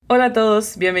Hola a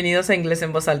todos, bienvenidos a Inglés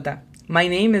en Voz Alta. My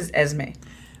name is Esme.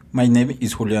 My name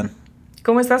is Julián.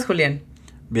 ¿Cómo estás, Julián?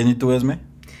 Bien, ¿y tú, Esme?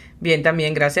 Bien,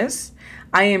 también, gracias.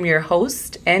 I am your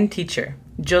host and teacher.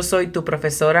 Yo soy tu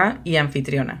profesora y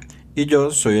anfitriona. Y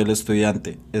yo soy el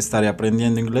estudiante. Estaré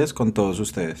aprendiendo inglés con todos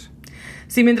ustedes.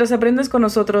 Si mientras aprendes con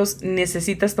nosotros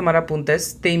necesitas tomar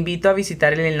apuntes, te invito a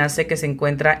visitar el enlace que se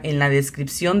encuentra en la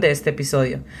descripción de este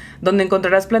episodio, donde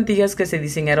encontrarás plantillas que se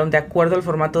diseñaron de acuerdo al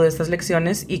formato de estas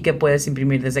lecciones y que puedes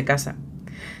imprimir desde casa.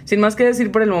 Sin más que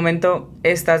decir por el momento,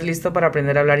 ¿estás listo para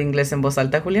aprender a hablar inglés en voz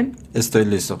alta, Julián? Estoy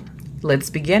listo.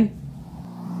 Let's begin.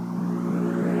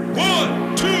 1,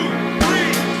 2, 3, 4.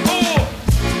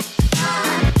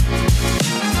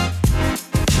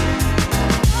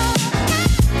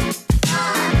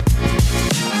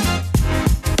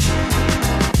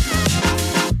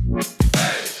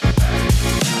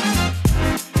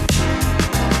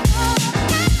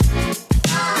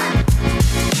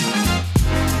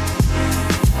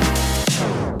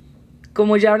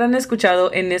 Como ya habrán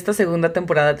escuchado, en esta segunda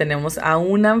temporada tenemos a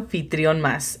un anfitrión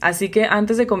más, así que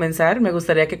antes de comenzar me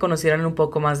gustaría que conocieran un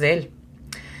poco más de él.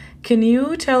 Can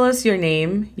you tell us your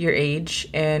name, your age,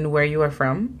 and where you are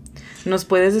from? ¿Nos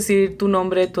puedes decir tu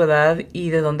nombre, tu edad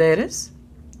y de dónde eres?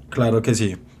 Claro que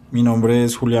sí. Mi nombre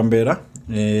es Julián Vera,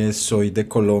 soy de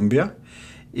Colombia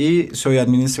y soy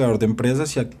administrador de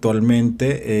empresas y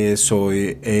actualmente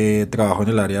trabajo en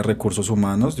el área de recursos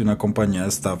humanos de una compañía de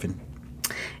staffing.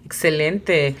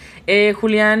 Excelente.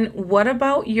 Julián, what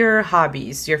about your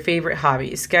hobbies, your favorite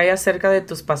hobbies? ¿Qué hay acerca de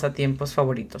tus pasatiempos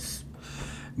favoritos?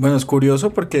 Bueno, es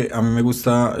curioso porque a mí me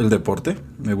gusta el deporte,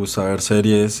 me gusta ver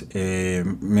series,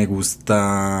 me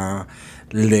gusta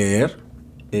leer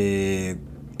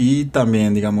y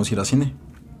también, digamos, ir al cine.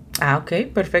 Ah,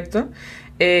 ok, perfecto.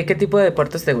 ¿Qué tipo de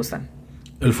deportes te gustan?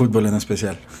 El fútbol en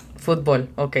especial. Fútbol,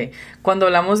 ok. Cuando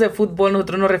hablamos de fútbol,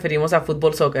 nosotros nos referimos a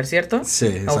fútbol soccer, ¿cierto? Sí,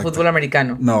 exacto. O fútbol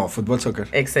americano. No, fútbol soccer.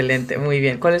 Excelente, muy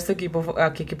bien. ¿Cuál es tu equipo?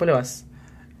 ¿A qué equipo le vas?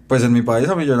 Pues en mi país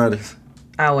a Millonarios.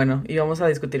 Ah, bueno, íbamos a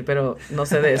discutir, pero no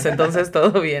sé de eso, entonces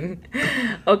todo bien.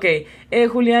 Ok,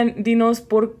 Julián, dinos,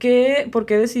 ¿por qué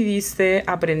decidiste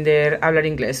aprender a hablar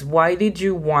inglés? Why did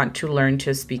you want to learn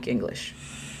to speak English?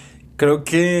 Creo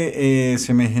que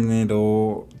se me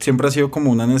generó, siempre ha sido como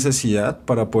una necesidad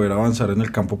para poder avanzar en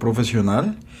el campo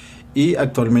profesional y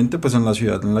actualmente pues en la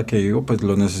ciudad en la que vivo pues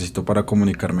lo necesito para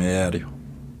comunicarme diario.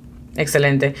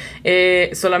 Excelente.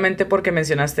 Solamente porque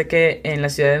mencionaste que en la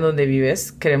ciudad en donde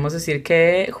vives, queremos decir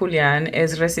que Julián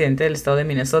es residente del estado de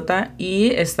Minnesota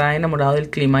y está enamorado del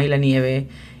clima y la nieve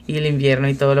y el invierno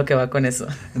y todo lo que va con eso.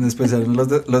 En especial en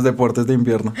los deportes de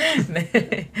invierno.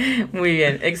 Muy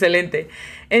bien, excelente.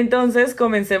 Entonces,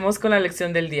 comencemos con la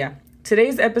lección del día.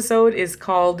 Today's episode is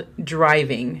called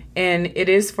Driving, and it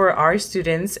is for our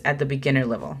students at the beginner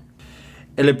level.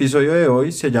 El episodio de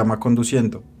hoy se llama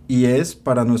Conduciendo y es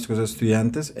para nuestros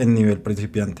estudiantes en nivel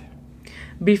principiante.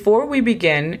 Before we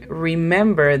begin,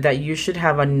 remember that you should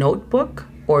have a notebook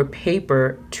or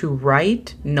paper to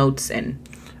write notes in.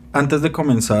 Antes de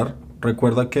comenzar,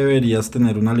 recuerda que deberías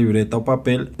tener una libreta o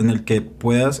papel en el que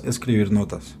puedas escribir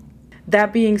notas.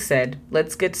 That being said,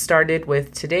 let's get started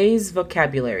with today's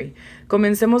vocabulary.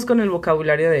 Comencemos con el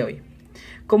vocabulario de hoy.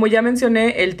 Como ya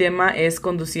mencioné, el tema es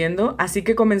conduciendo, así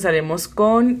que comenzaremos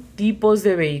con tipos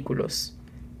de vehículos.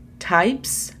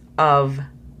 Types of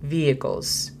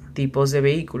vehicles. Tipos de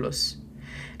vehículos.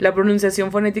 La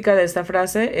pronunciación fonética de esta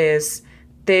frase es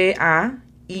T-A-I-P-S,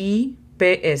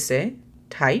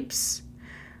 types,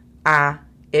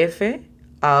 A-F,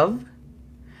 of,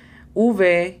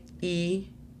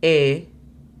 V-I-E-C-O-L-S,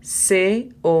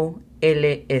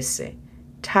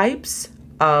 types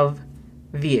of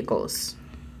vehicles.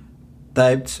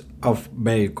 Types of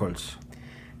vehicles.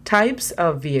 Types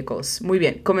of vehicles. Muy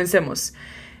bien, comencemos.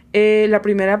 La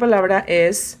primera palabra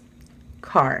es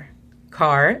car.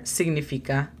 Car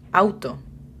significa auto.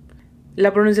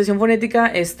 La pronunciación fonética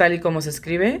es tal y como se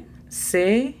escribe,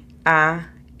 C-A-R.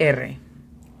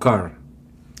 Car.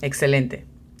 Excelente.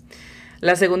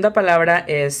 La segunda palabra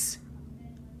es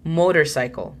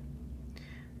motorcycle.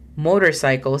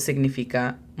 Motorcycle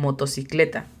significa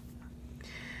motocicleta.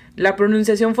 La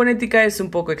pronunciación fonética es un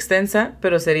poco extensa,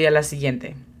 pero sería la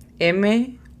siguiente.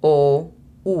 M-O-U,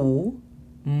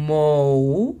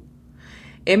 mou,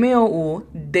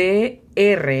 M-O-U-D-R-S-A-I-K-O-L.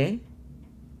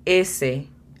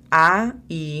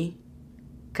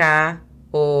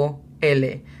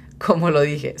 Como lo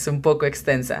dije, es un poco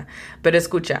extensa. Pero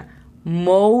escucha,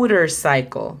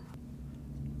 motorcycle.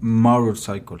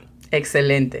 Motorcycle.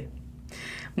 Excelente.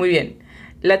 Muy bien.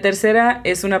 La tercera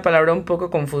es una palabra un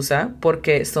poco confusa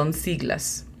porque son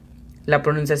siglas. La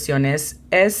pronunciación es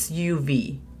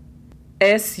SUV.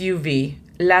 SUV.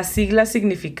 Las siglas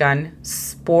significan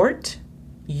Sport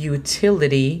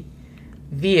Utility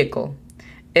Vehicle.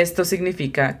 Esto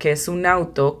significa que es un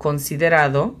auto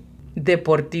considerado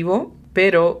deportivo,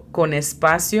 pero con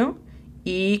espacio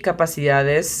y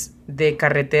capacidades de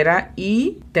carretera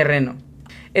y terreno.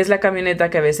 Es la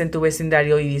camioneta que ves en tu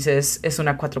vecindario y dices, es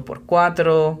una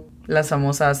 4x4, las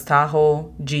famosas Tahoe,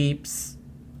 Jeeps,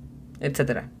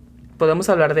 etc. Podemos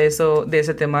hablar de eso, de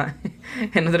ese tema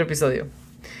en otro episodio.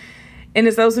 En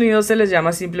Estados Unidos se les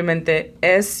llama simplemente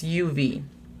SUV.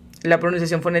 La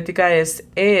pronunciación fonética es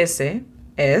ES,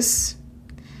 S,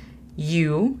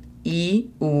 U, I,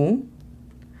 U,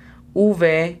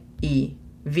 V, I,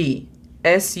 V,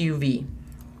 SUV.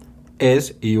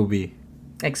 SUV.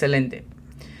 Excelente.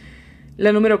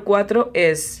 La número 4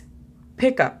 es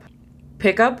pickup.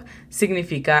 Pickup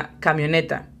significa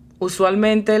camioneta,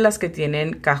 usualmente las que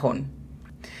tienen cajón.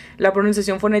 La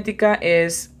pronunciación fonética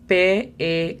es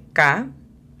P-E-K,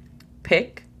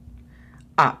 pick,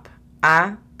 up,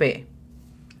 A-P.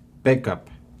 Pickup.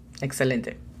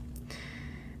 Excelente.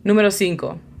 Número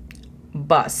 5,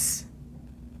 bus.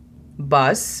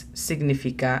 Bus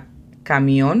significa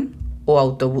camión o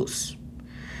autobús.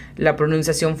 La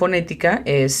pronunciación fonética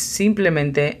es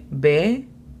simplemente B-A-S.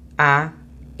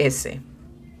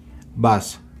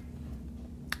 Bus.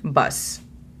 Bus.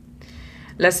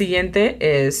 La siguiente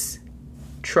es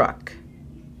truck.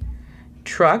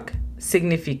 Truck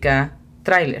significa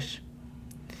tráiler.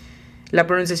 La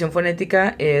pronunciación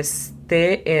fonética es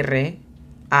T-R-A-K.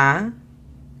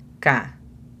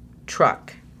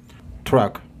 Truck.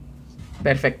 Truck.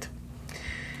 Perfecto.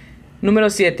 Número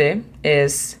 7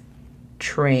 es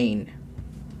train.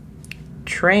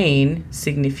 Train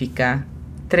significa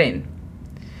tren.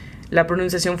 La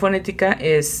pronunciación fonética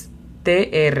es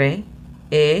T-R-E-I-N.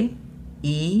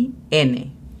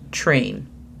 Train.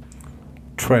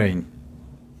 Train.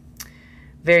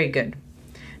 Very good.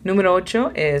 Número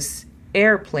 8 es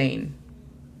airplane.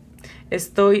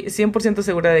 Estoy 100%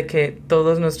 segura de que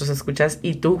todos nuestros escuchas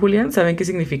y tú, Julián, saben qué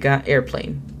significa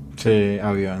airplane. Sí,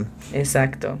 avión.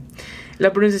 Exacto.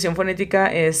 La pronunciación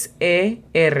fonética es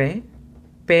E-R-P-L-E-I-N.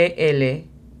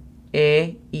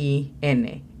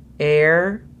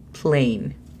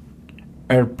 Airplane.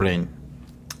 Airplane.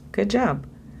 Good job.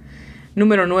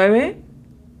 Número 9,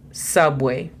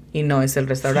 subway. Y no es el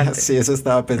restaurante. Sí, eso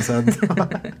estaba pensando.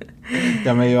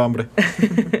 Ya me dio hambre.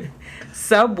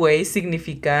 Subway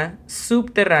significa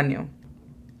subterráneo.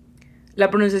 La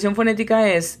pronunciación fonética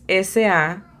es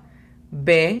S-A-B-U-E-I.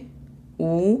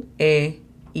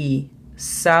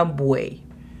 Subway.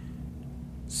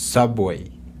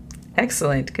 Subway.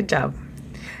 Excellent. Good job.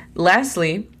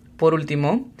 Lastly, por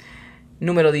último,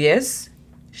 número 10,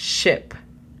 ship.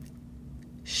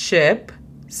 Ship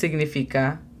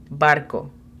significa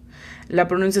barco. La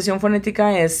pronunciación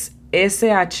fonética es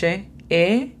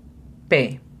S-H-E-P.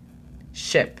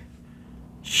 Ship.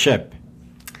 Ship.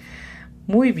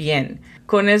 Muy bien.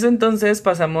 Con eso entonces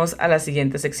pasamos a la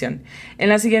siguiente sección. En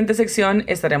la siguiente sección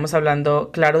estaremos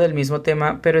hablando, claro, del mismo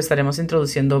tema, pero estaremos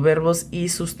introduciendo verbos y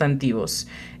sustantivos.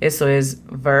 Eso es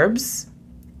verbs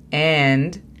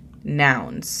and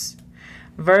nouns.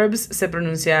 Verbs se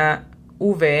pronuncia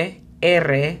V-R-B-S,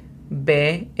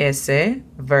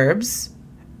 verbs.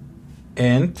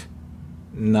 And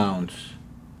nouns.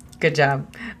 Good job.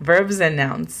 Verbs and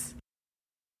nouns.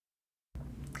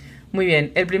 Muy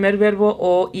bien, el primer verbo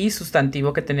o y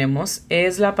sustantivo que tenemos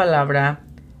es la palabra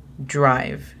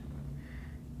drive.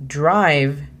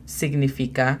 Drive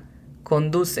significa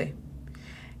conduce.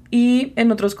 Y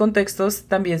en otros contextos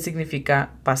también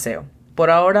significa paseo. Por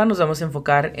ahora nos vamos a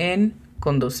enfocar en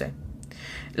conduce.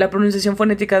 La pronunciación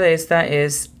fonética de esta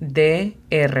es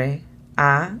D-R-A-I-V.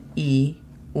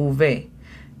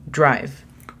 Drive.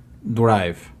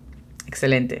 Drive.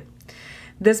 Excelente.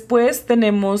 Después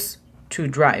tenemos to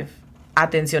drive.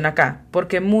 Atención acá,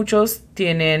 porque muchos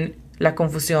tienen la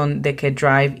confusión de que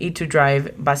drive y to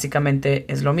drive básicamente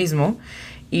es lo mismo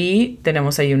y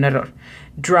tenemos ahí un error.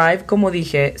 Drive, como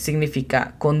dije,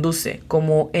 significa conduce,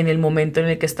 como en el momento en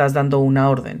el que estás dando una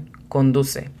orden,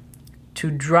 conduce. To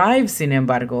drive, sin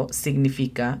embargo,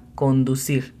 significa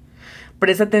conducir.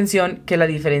 Presta atención que la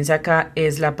diferencia acá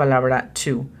es la palabra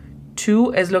to.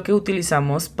 To es lo que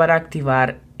utilizamos para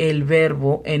activar el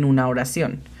verbo en una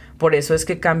oración. Por eso es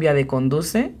que cambia de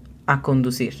conduce a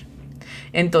conducir.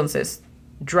 Entonces,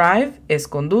 drive es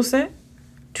conduce,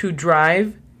 to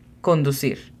drive,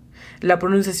 conducir. La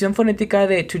pronunciación fonética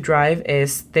de to drive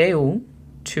es T-U,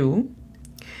 to,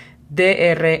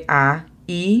 D-R-A-I-V,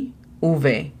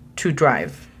 to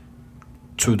drive.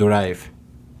 To drive.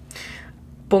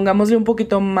 pongámosle un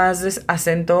poquito más de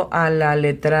acento a la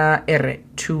letra R.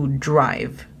 To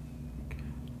drive.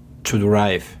 To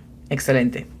drive.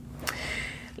 Excelente.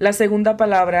 La segunda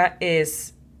palabra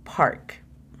es park.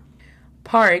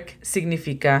 Park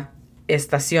significa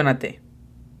estaciónate.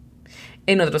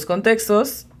 En otros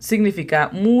contextos significa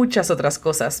muchas otras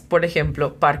cosas. Por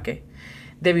ejemplo, parque.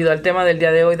 Debido al tema del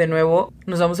día de hoy, de nuevo,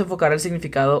 nos vamos a enfocar al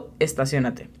significado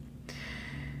estaciónate.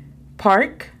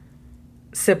 Park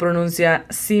se pronuncia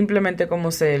simplemente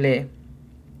como se lee.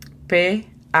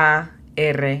 P-A-R-K.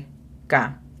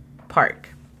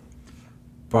 Park.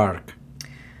 Park.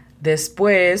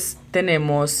 Después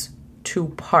tenemos to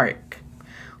park.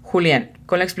 Julián,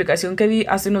 con la explicación que di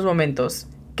hace unos momentos,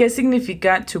 ¿qué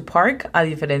significa to park a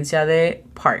diferencia de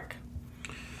park?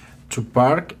 To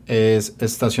park es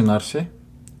estacionarse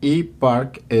y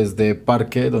park es de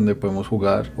parque donde podemos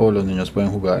jugar o los niños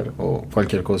pueden jugar o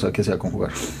cualquier cosa que sea con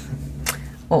jugar.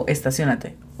 O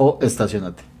estacionate. O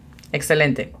estacionate.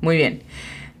 Excelente, muy bien.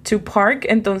 To park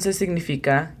entonces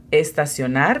significa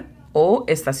estacionar o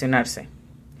estacionarse.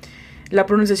 La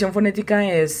pronunciación fonética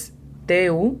es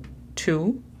T-U,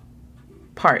 to,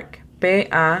 park.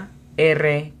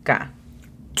 P-A-R-K.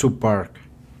 To park.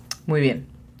 Muy bien.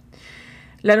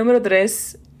 La número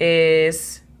 3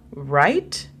 es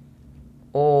right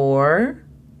or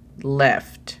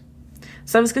left.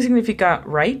 ¿Sabes qué significa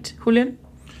right, Julián?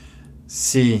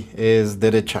 Sí, es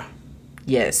derecha.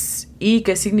 Yes. ¿Y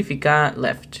qué significa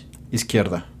left?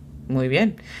 Izquierda. Muy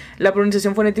bien. La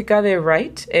pronunciación fonética de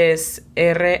right es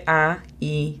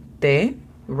R-A-I-T,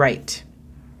 right.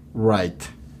 Right.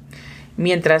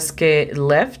 Mientras que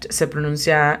left se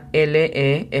pronuncia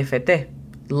L-E-F-T,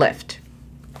 left.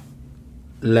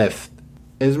 Left.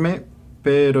 Esme,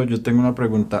 pero yo tengo una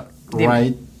pregunta. Dime.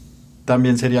 Right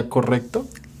también sería correcto.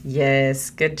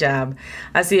 Yes, good job.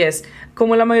 Así es.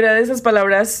 Como la mayoría de esas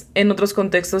palabras en otros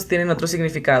contextos tienen otro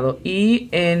significado y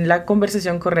en la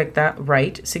conversación correcta,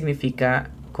 right significa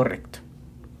correcto.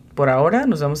 Por ahora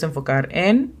nos vamos a enfocar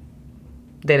en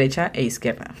derecha e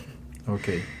izquierda. Ok.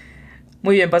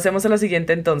 Muy bien, pasemos a la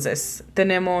siguiente entonces.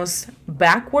 Tenemos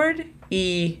backward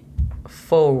y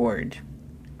forward.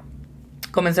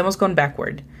 Comencemos con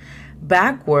backward.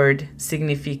 Backward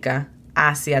significa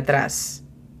hacia atrás.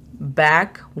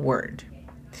 Backward.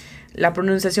 La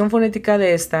pronunciación fonética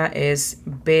de esta es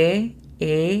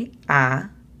B-E-A-K-U-A-R-D.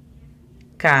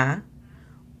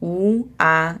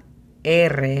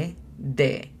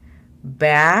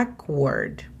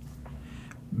 Backward.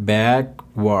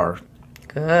 Backward.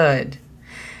 Good.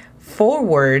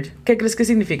 Forward, ¿qué crees que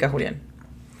significa, Julián?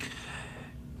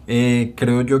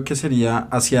 Creo yo que sería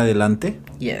hacia adelante.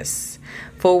 Yes.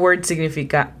 Forward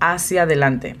significa hacia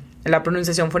adelante. La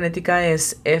pronunciación fonética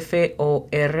es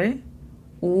F-O-R-U-A-R-D.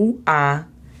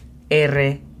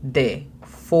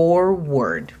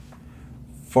 Forward.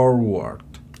 Forward.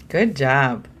 Good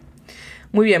job.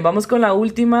 Muy bien, vamos con la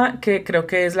última, que creo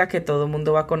que es la que todo el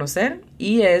mundo va a conocer,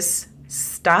 y es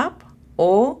stop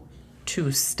o to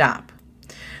stop.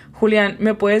 Julián,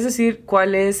 ¿me puedes decir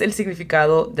cuál es el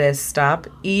significado de stop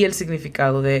y el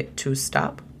significado de to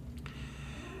stop?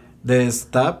 De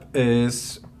stop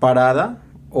es parada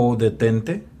o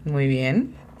detente. Muy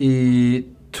bien. Y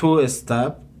to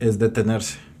stop es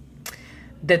detenerse.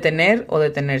 Detener o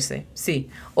detenerse, sí.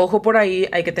 Ojo por ahí,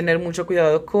 hay que tener mucho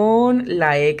cuidado con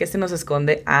la E que se nos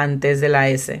esconde antes de la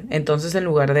S. Entonces, en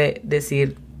lugar de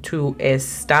decir to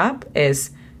stop,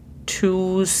 es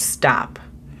to stop.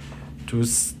 To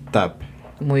stop.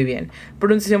 Muy bien.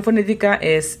 Pronunciación fonética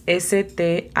es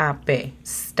S-T-A-P,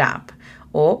 stop.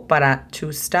 O para to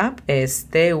stop es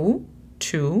T-U,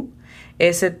 to,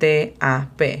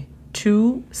 S-T-A-P,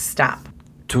 to stop.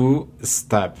 To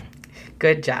stop.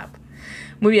 Good job.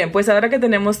 Muy bien, pues ahora que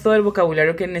tenemos todo el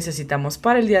vocabulario que necesitamos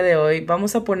para el día de hoy,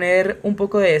 vamos a poner un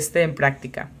poco de este en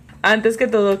práctica. Antes que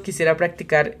todo, quisiera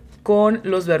practicar con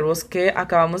los verbos que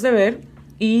acabamos de ver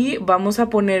y vamos a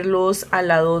ponerlos al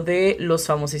lado de los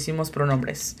famosísimos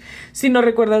pronombres. Si no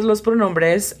recuerdas los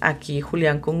pronombres, aquí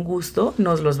Julián con gusto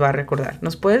nos los va a recordar.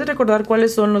 ¿Nos puedes recordar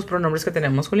cuáles son los pronombres que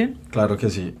tenemos, Julián? Claro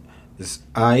que sí. Es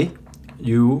I,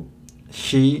 you,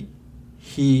 she,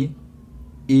 he,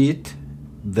 it,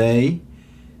 they,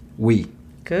 we.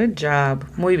 Good job.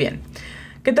 Muy bien.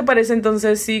 ¿Qué te parece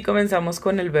entonces si comenzamos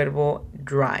con el verbo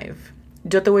drive?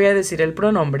 Yo te voy a decir el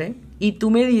pronombre y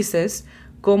tú me dices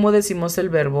cómo decimos el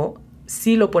verbo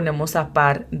si lo ponemos a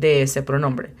par de ese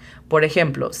pronombre. Por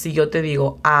ejemplo, si yo te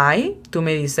digo I, tú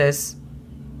me dices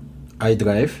I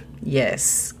drive.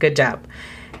 yes. Good job.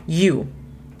 You.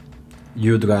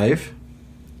 You drive.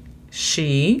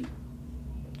 She.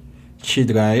 She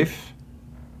drive.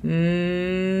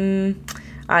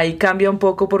 Ahí cambia un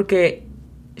poco porque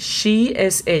she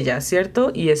es ella,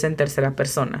 ¿cierto? Y es en tercera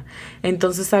persona.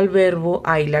 Entonces al verbo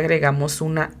ahí le agregamos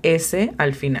una S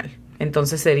al final.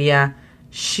 Entonces sería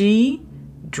she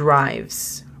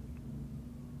drives.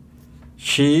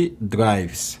 She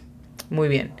drives. Muy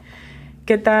bien.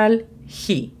 ¿Qué tal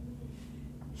he?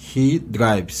 He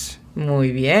drives.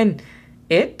 Muy bien.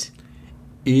 It,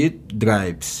 It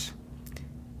drives.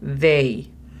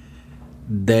 they.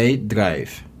 They drive.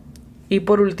 Y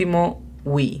por último,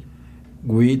 we.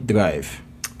 We drive.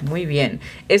 Muy bien.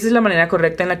 Esa es la manera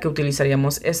correcta en la que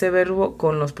utilizaríamos ese verbo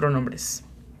con los pronombres.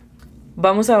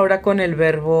 Vamos ahora con el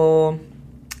verbo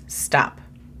stop.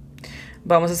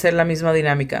 Vamos a hacer la misma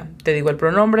dinámica. Te digo el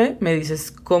pronombre, me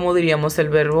dices cómo diríamos el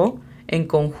verbo en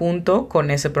conjunto con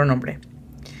ese pronombre.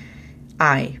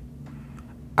 I.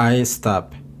 I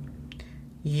stop.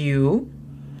 You.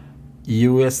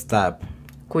 You stop.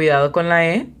 Cuidado con la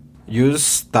E. You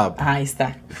stop. Ahí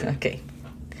está. Ok.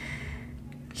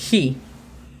 He.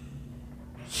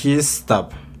 He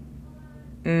stop.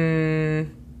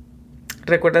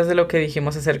 ¿Recuerdas de lo que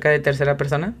dijimos acerca de tercera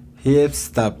persona? He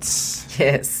stops.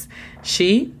 Yes.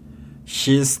 She.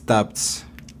 She stops.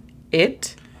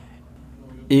 It.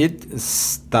 It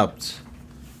stops.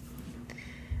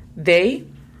 They.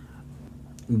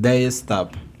 They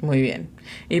stop. Muy bien.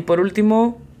 Y por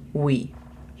último, we.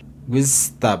 We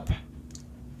stop.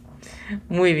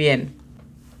 Muy bien.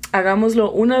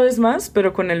 Hagámoslo una vez más,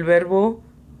 pero con el verbo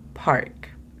park.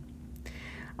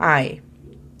 I.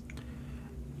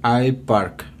 I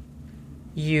park.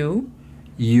 You.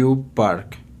 You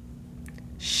park.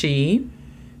 She.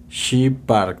 She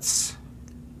parks.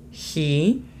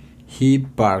 He. He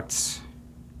parks.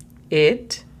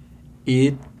 It.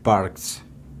 It parks.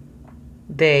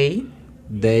 They.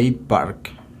 They park.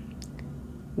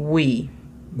 We.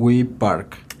 We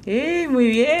park. Muy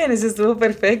bien, eso estuvo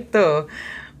perfecto.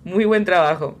 Muy buen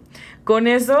trabajo. Con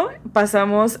eso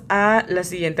pasamos a la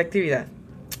siguiente actividad.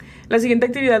 La siguiente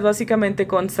actividad básicamente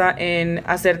consta en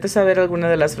hacerte saber algunas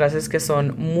de las frases que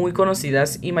son muy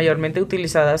conocidas y mayormente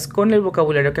utilizadas con el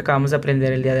vocabulario que acabamos de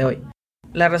aprender el día de hoy.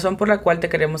 La razón por la cual te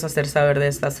queremos hacer saber de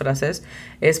estas frases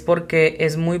es porque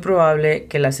es muy probable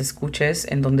que las escuches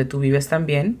en donde tú vives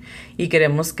también y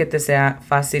queremos que te sea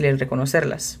fácil el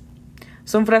reconocerlas.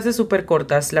 Son frases súper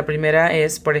cortas. La primera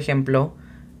es, por ejemplo,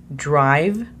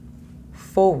 drive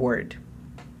forward.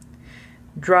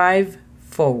 Drive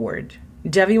forward.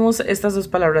 Ya vimos estas dos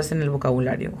palabras en el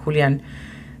vocabulario. Julián,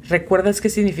 ¿recuerdas qué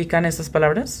significan estas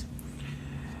palabras?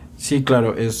 Sí,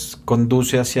 claro, es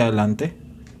conduce hacia adelante.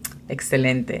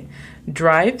 Excelente.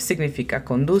 Drive significa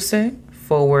conduce,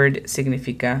 forward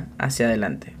significa hacia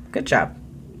adelante. Good job.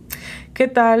 ¿Qué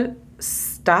tal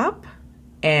stop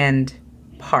and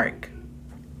park?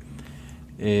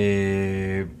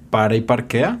 Para y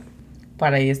parquea.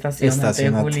 Para ahí estacionate,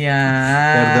 Estacionate.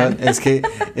 Julián. Perdón, es que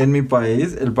en mi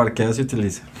país el parqueo se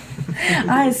utiliza.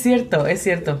 Es cierto, es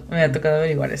cierto. Me ha tocado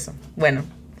averiguar eso. Bueno,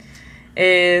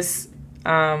 es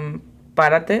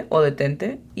párate o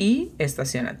detente y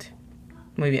estacionate.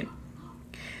 Muy bien.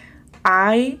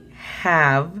 I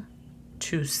have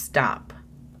to stop.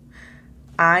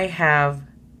 I have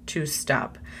to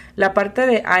stop. La parte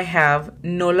de I have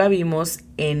no la vimos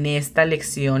en esta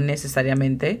lección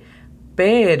necesariamente,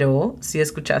 pero si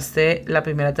escuchaste la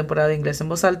primera temporada de inglés en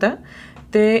voz alta,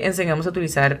 te enseñamos a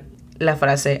utilizar la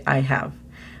frase I have.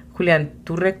 Julián,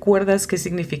 ¿tú recuerdas qué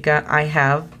significa I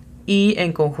have y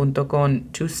en conjunto con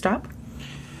to stop?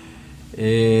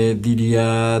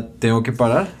 Diría, tengo que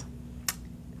parar.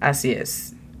 Así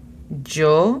es.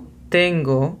 Yo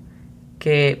tengo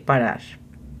que parar.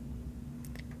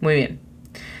 Muy bien.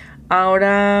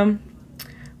 Ahora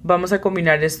vamos a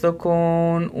combinar esto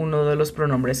con uno de los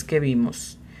pronombres que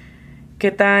vimos.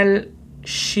 ¿Qué tal?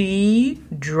 She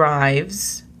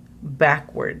drives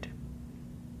backward.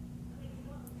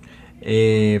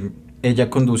 Ella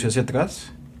conduce hacia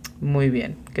atrás. Muy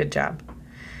bien. Good job.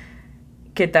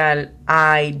 ¿Qué tal?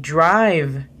 I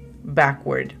drive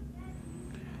backward.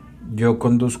 Yo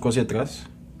conduzco hacia atrás.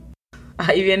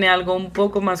 Ahí viene algo un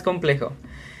poco más complejo.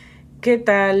 ¿Qué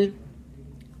tal?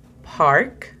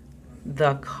 Park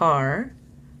the car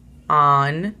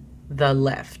on the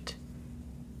left.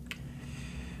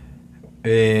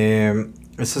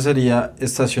 Esta sería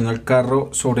estaciona el carro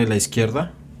sobre la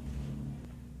izquierda.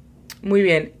 Muy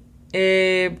bien.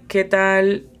 ¿Qué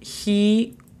tal?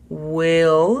 He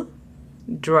will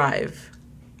drive.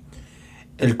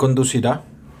 Él conducirá.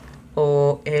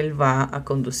 O él va a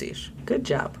conducir. Good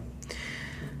job.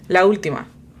 La última.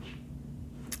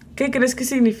 ¿Qué crees que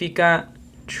significa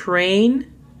train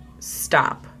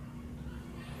stop?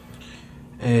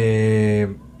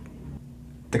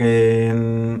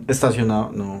 Tren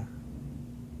estacionado, no.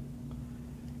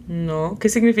 No. ¿Qué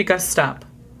significa stop?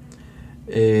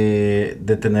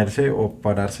 Detenerse o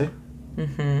pararse.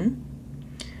 Ujú.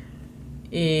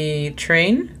 ¿Y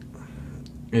train?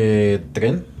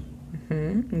 Tren.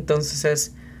 Ujú. Entonces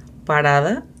es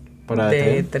parada Parada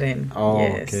de tren. Oh,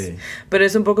 Yes. ok. Pero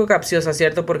es un poco capciosa,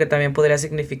 ¿cierto? Porque también podría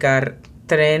significar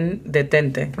tren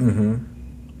detente. Ujú.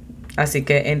 Así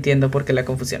que entiendo por qué la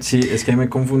confusión. Sí, es que me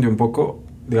confundí un poco.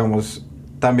 Digamos,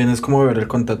 también es como ver el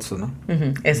contexto, ¿no?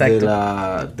 Ujú,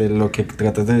 exacto. De lo que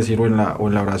tratas de decir o en la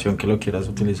oración que lo quieras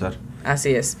utilizar.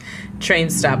 Así es. Train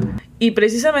stop. Y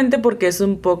precisamente porque es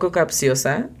un poco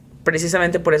capciosa,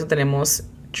 precisamente por eso tenemos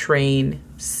train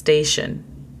station.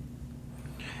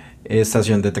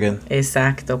 Estación de tren.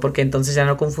 Exacto, porque entonces ya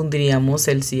no confundiríamos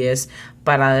el si es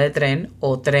parada de tren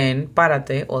o tren,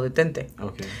 párate o detente.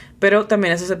 Ok. Pero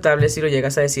también es aceptable si lo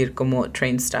llegas a decir como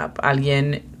train stop.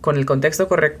 Alguien, con el contexto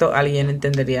correcto, alguien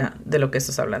entendería de lo que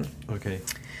estás hablando. Ok.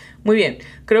 Muy bien,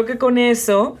 creo que con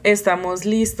eso estamos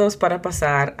listos para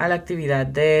pasar a la actividad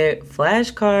de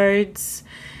flashcards.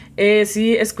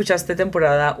 Si escuchaste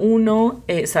temporada 1,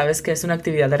 sabes que es una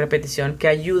actividad de repetición que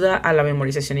ayuda a la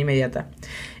memorización inmediata.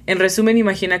 En resumen,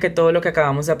 imagina que todo lo que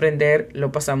acabamos de aprender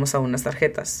lo pasamos a unas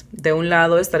tarjetas. De un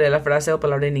lado estaría la frase o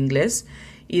palabra en inglés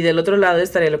y del otro lado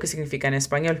estaría lo que significa en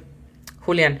español.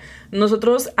 Julián,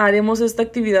 nosotros haremos esta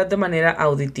actividad de manera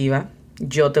auditiva.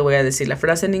 Yo te voy a decir la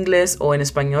frase en inglés o en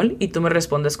español y tú me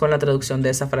respondes con la traducción de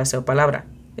esa frase o palabra.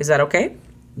 ¿Es that okay?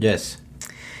 Yes.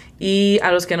 Y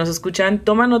a los que nos escuchan,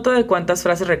 toma nota de cuántas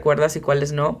frases recuerdas y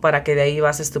cuáles no, para que de ahí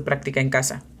bases tu práctica en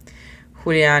casa.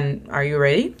 Julián, are you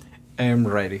ready? I'm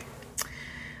ready.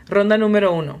 Ronda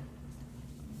número 1.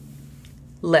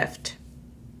 Left.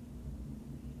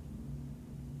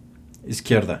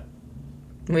 Izquierda.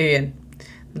 Muy bien.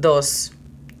 2.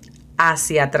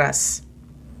 Hacia atrás.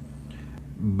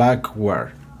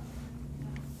 Backward.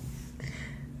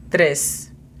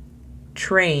 3.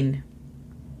 Train.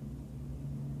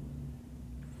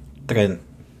 Tren.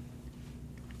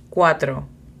 4.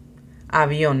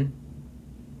 Avión.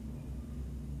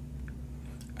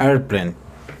 Airplane.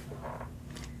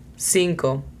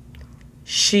 5.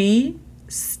 She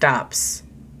stops.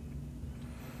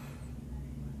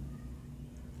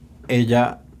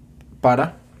 Ella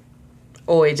para.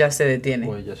 O ella se detiene.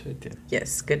 O ella se detiene.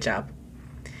 Yes, good job.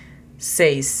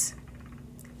 6.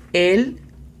 Él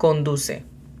conduce.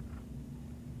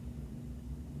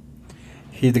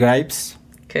 He drives.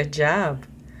 Good job.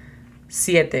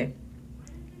 7.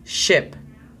 Ship.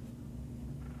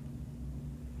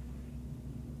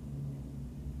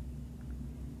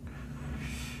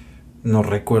 No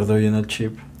recuerdo bien el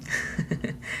chip.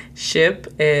 Ship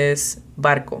es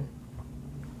barco.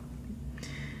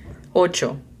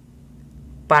 8.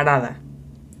 Parada.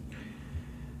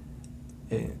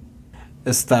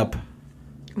 Stop.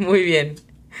 Muy bien.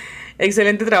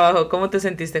 Excelente trabajo. ¿Cómo te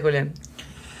sentiste, Julián?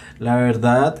 La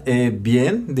verdad,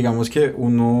 bien. Digamos que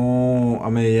uno a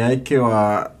medida de que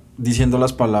va diciendo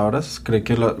las palabras, cree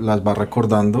que las va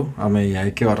recordando a medida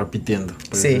de que va repitiendo.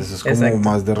 Pues Sí, eso es como exacto.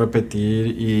 más de repetir,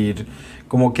 ir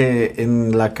como que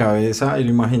en la cabeza ir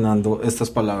imaginando estas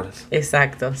palabras.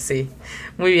 Exacto, sí.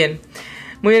 Muy bien.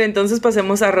 Muy bien, entonces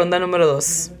pasemos a ronda número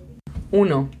 2.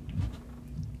 1.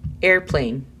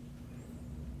 Airplane.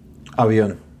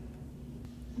 Avión.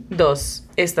 2.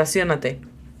 Estaciónate.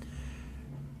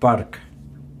 Park.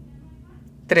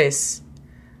 3.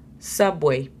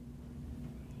 Subway.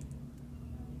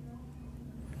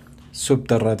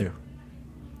 Subterráneo.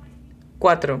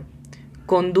 4.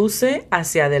 Conduce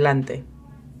hacia adelante.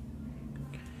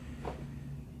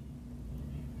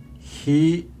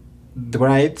 He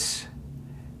drives.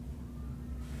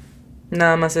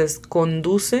 Nada más es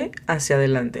conduce hacia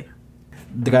adelante.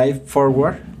 Drive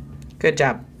forward. Good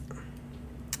job.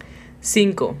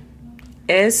 5.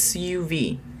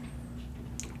 SUV.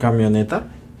 Camioneta.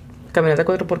 Camioneta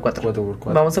 4x4.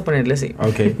 4x4. Vamos a ponerle así.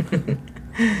 Ok.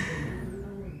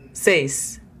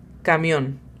 6.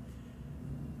 Camión.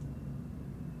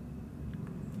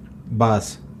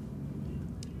 Bus.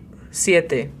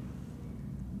 7.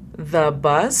 The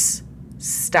bus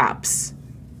stops.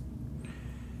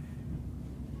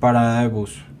 Parada de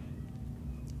bus.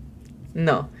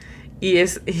 No.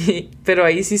 Pero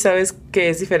ahí sí sabes que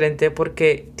es diferente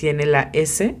porque tiene la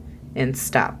S en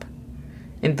stop.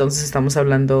 Entonces estamos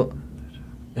hablando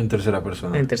En tercera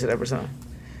persona. en tercera persona.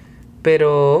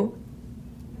 Pero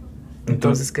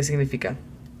entonces, ¿qué significa?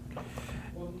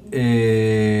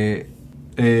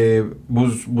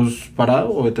 ¿Bus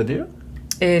parado o detenido?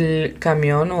 El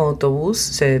camión o autobús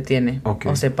se detiene Ok.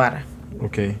 o se para.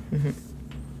 Ok.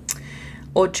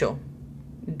 8.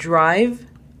 Drive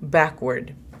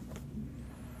backward.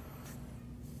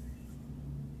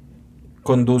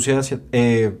 conduce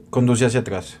hacia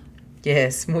atrás.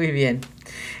 Yes, muy bien.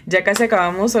 Ya casi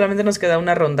acabamos, solamente nos queda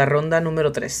una ronda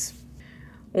número 3.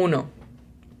 1.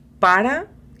 Para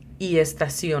y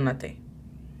estaciónate.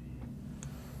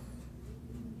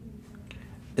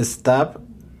 Stop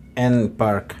and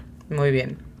park. Muy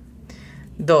bien.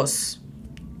 2.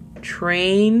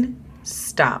 Train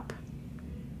stop.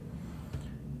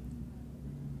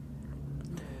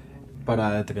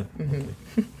 Parada de tren.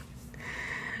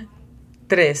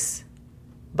 3.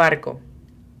 Barco.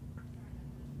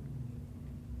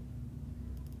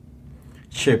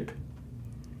 Ship.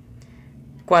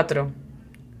 4.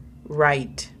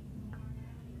 Right.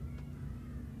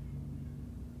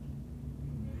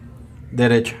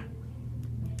 Derecha.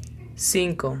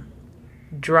 5.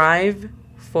 Drive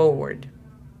forward.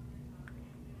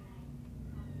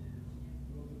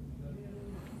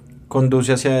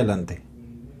 Conduce hacia adelante.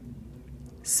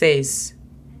 6.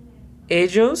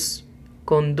 Ellos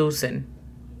conducen.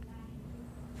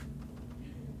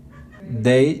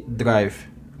 They drive.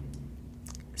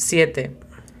 7.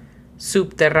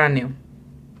 Subterráneo.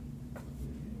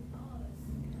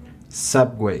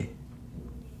 Subway.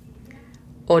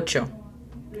 8.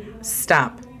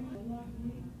 Stop.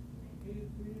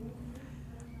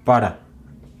 Para.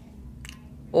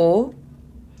 O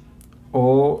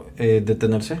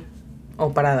Detenerse.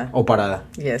 parada. O parada.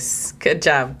 Yes, good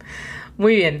job.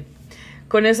 Muy bien.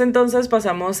 Con eso entonces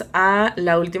pasamos a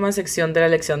la última sección de la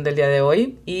lección del día de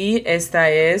hoy y esta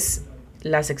es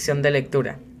la sección de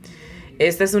lectura.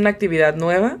 Esta es una actividad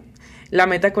nueva. La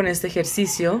meta con este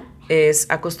ejercicio es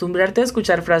acostumbrarte a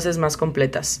escuchar frases más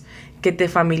completas, que te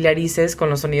familiarices con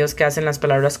los sonidos que hacen las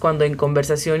palabras cuando en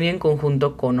conversación y en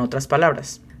conjunto con otras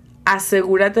palabras.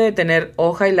 Asegúrate de tener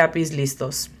hoja y lápiz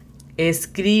listos.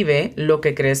 Escribe lo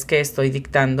que crees que estoy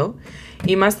dictando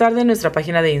y más tarde en nuestra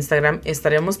página de Instagram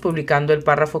estaremos publicando el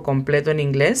párrafo completo en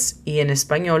inglés y en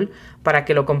español para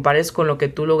que lo compares con lo que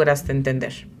tú lograste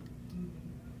entender.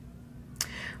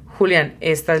 Julián,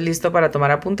 ¿estás listo para tomar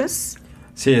apuntes?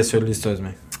 Sí, estoy listo,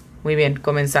 Esme. Muy bien,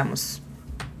 comenzamos.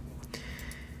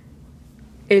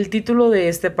 El título de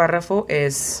este párrafo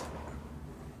es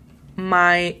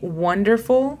My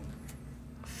Wonderful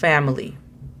Family.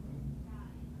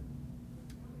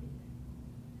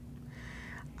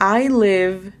 I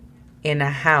live in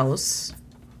a house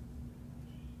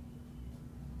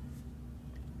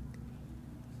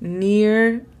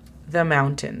near the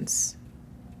mountains.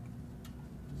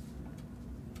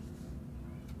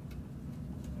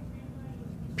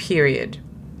 Period.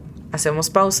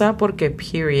 Hacemos pausa porque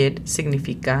period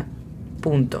significa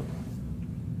punto.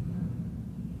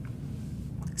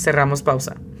 Cerramos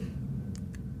pausa.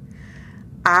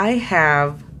 I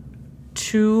have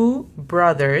 2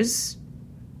 brothers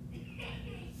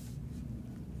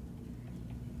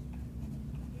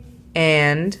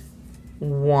and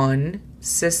 1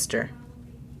 sister.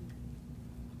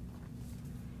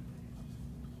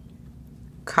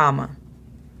 Comma.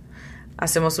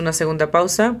 Hacemos una segunda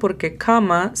pausa porque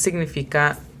comma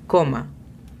significa coma.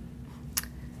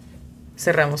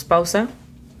 Cerramos pausa.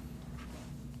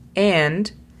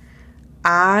 And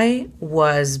I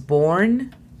was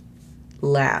born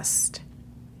last.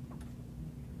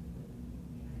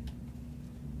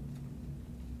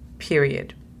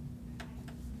 Period.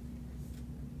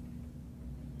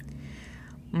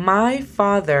 My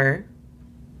father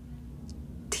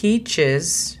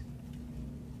teaches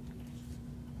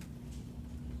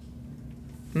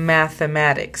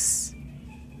mathematics.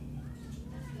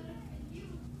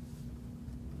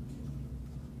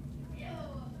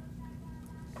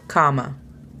 Comma.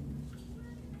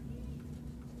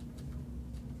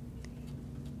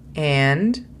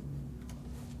 And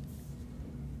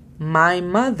my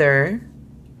mother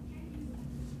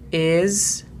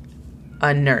is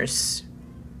a nurse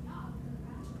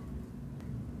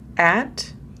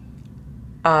at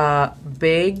a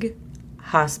big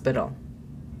hospital.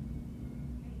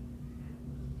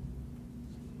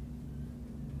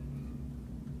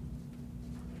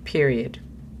 Period.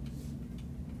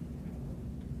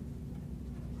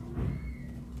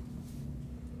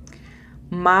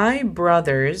 My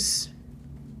brothers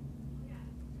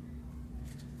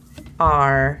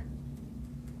are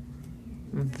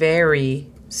very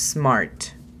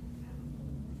smart.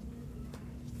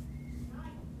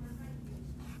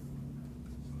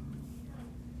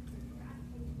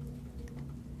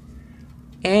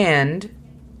 And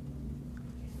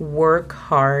work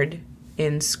hard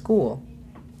in school.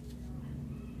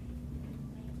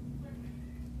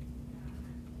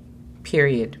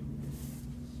 Period.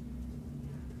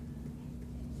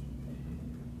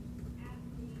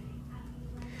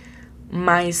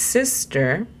 My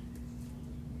sister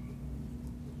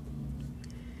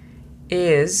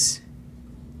is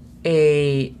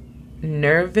a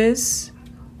nervous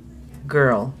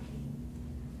girl.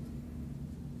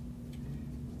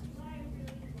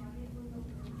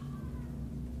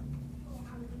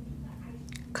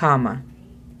 Comma.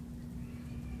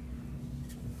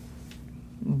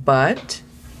 But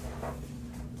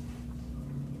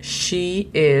she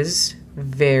is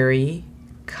very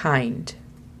kind.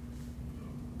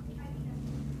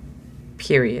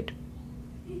 Period.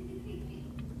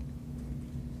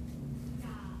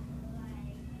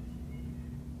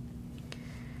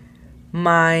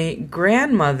 My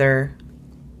grandmother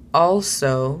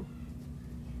also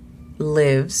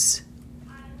lives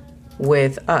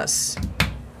with us.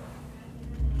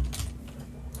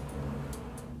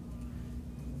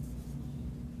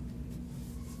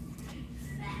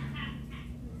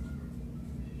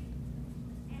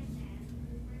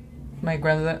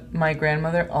 My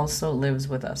grandmother also lives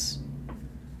with us.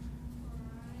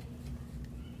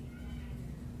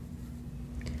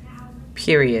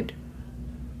 Period.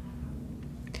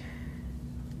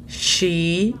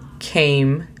 She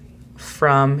came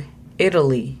from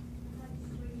Italy.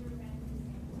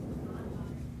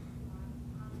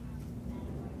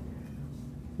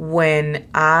 When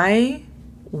I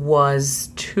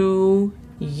was 2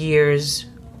 years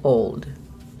old.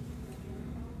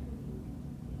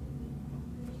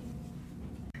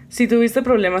 Si tuviste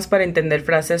problemas para entender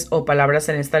frases o palabras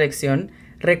en esta lección,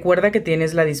 recuerda que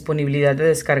tienes la disponibilidad de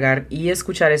descargar y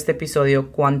escuchar este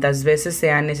episodio cuantas veces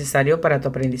sea necesario para tu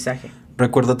aprendizaje.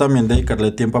 Recuerda también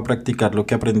dedicarle tiempo a practicar lo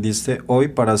que aprendiste hoy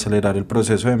para acelerar el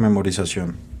proceso de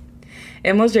memorización.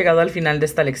 Hemos llegado al final de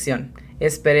esta lección.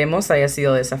 Esperemos haya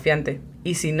sido desafiante.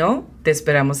 Y si no, te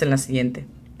esperamos en la siguiente.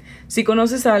 Si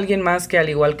conoces a alguien más que al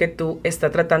igual que tú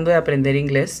está tratando de aprender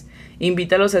inglés,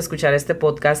 invítalos a escuchar este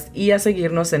podcast y a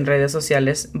seguirnos en redes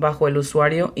sociales bajo el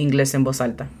usuario Inglés en Voz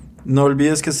Alta. No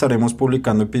olvides que estaremos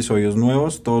publicando episodios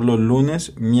nuevos todos los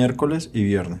lunes, miércoles y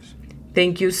viernes.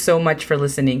 Thank you so much for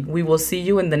listening. We will see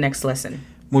you in the next lesson.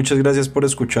 Muchas gracias por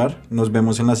escuchar. Nos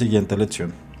vemos en la siguiente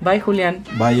lección. Bye, Julián.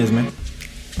 Bye, Esme.